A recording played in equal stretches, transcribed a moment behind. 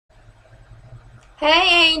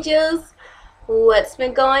Hey angels, what's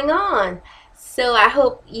been going on? So I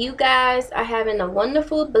hope you guys are having a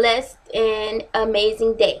wonderful, blessed, and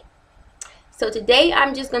amazing day. So today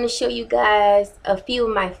I'm just going to show you guys a few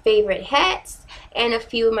of my favorite hats and a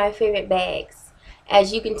few of my favorite bags.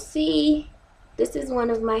 As you can see, this is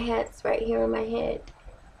one of my hats right here on my head.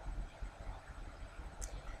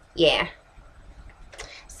 Yeah.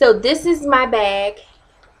 So this is my bag.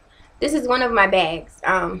 This is one of my bags.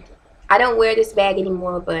 I don't wear this bag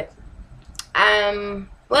anymore, but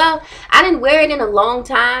well, I didn't wear it in a long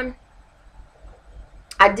time.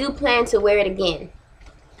 I do plan to wear it again.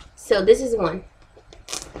 So this is one.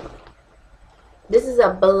 This is a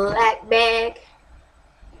black bag,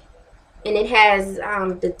 and it has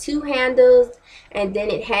the two handles, and then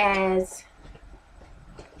it has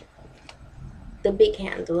the big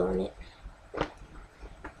handle on it.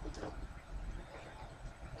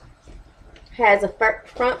 Has a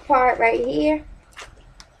front part right here,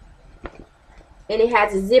 and it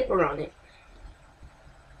has a zipper on it.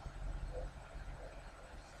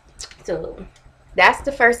 So that's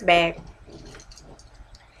the first bag.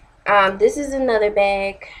 This is another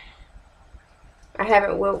bag I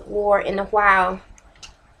haven't wore in a while.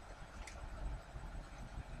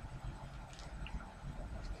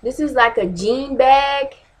 This is like a jean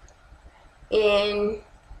bag and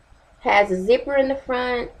has a zipper in the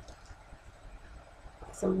front,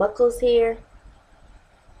 some buckles here.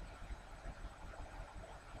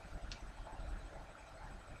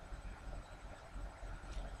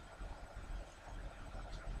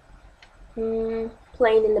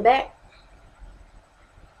 Plain in the back.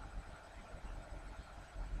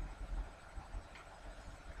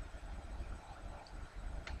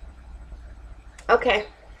 Okay,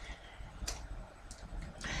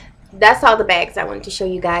 that's all the bags I wanted to show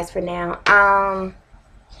you guys for now.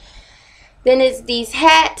 Then it's these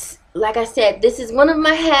hats. Like I said, this is one of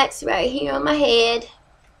my hats right here on my head.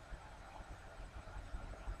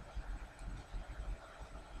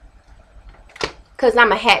 Because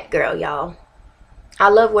I'm a hat girl, y'all. I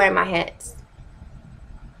love wearing my hats.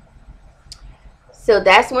 So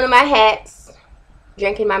that's one of my hats.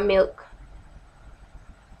 Drinking my milk.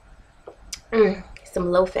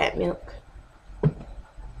 Some low-fat milk.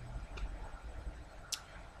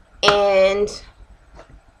 And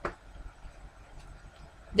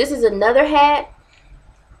this is another hat.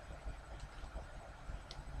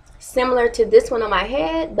 Similar to this one on my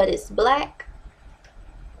head, but it's black.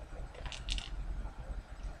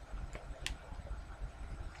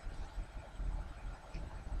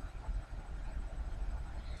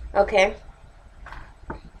 Okay.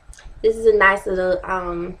 This is a nice little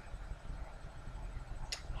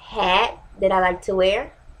hat that I like to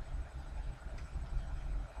wear.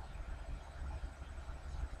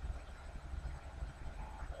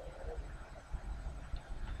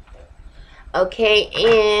 Okay,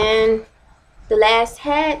 and the last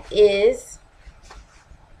hat is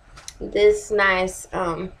this nice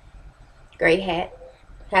gray hat.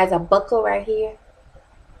 Has a buckle right here.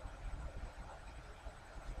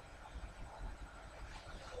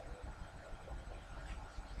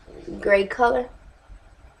 Gray color.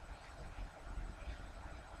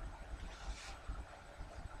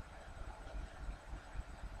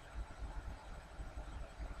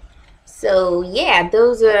 So yeah,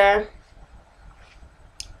 those are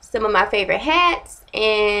some of my favorite hats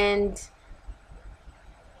and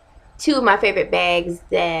two of my favorite bags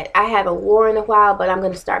that I haven't worn in a while, but I'm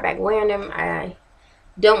going to start back wearing them. I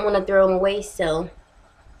don't want to throw them away, so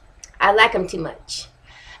I like them too much.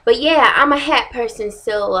 But yeah, I'm a hat person,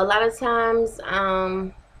 so a lot of times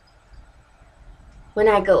when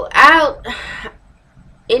I go out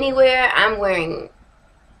anywhere, I'm wearing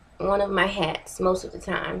one of my hats most of the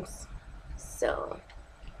times. So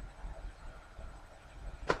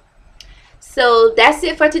that's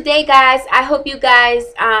it for today, guys. I hope you guys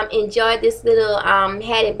enjoyed this little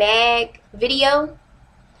hat and bag video.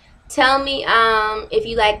 Tell me if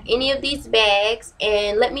you like any of these bags,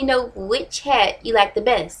 and let me know which hat you like the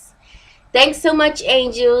best. Thanks so much,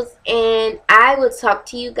 angels, and I will talk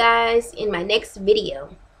to you guys in my next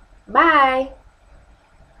video. Bye.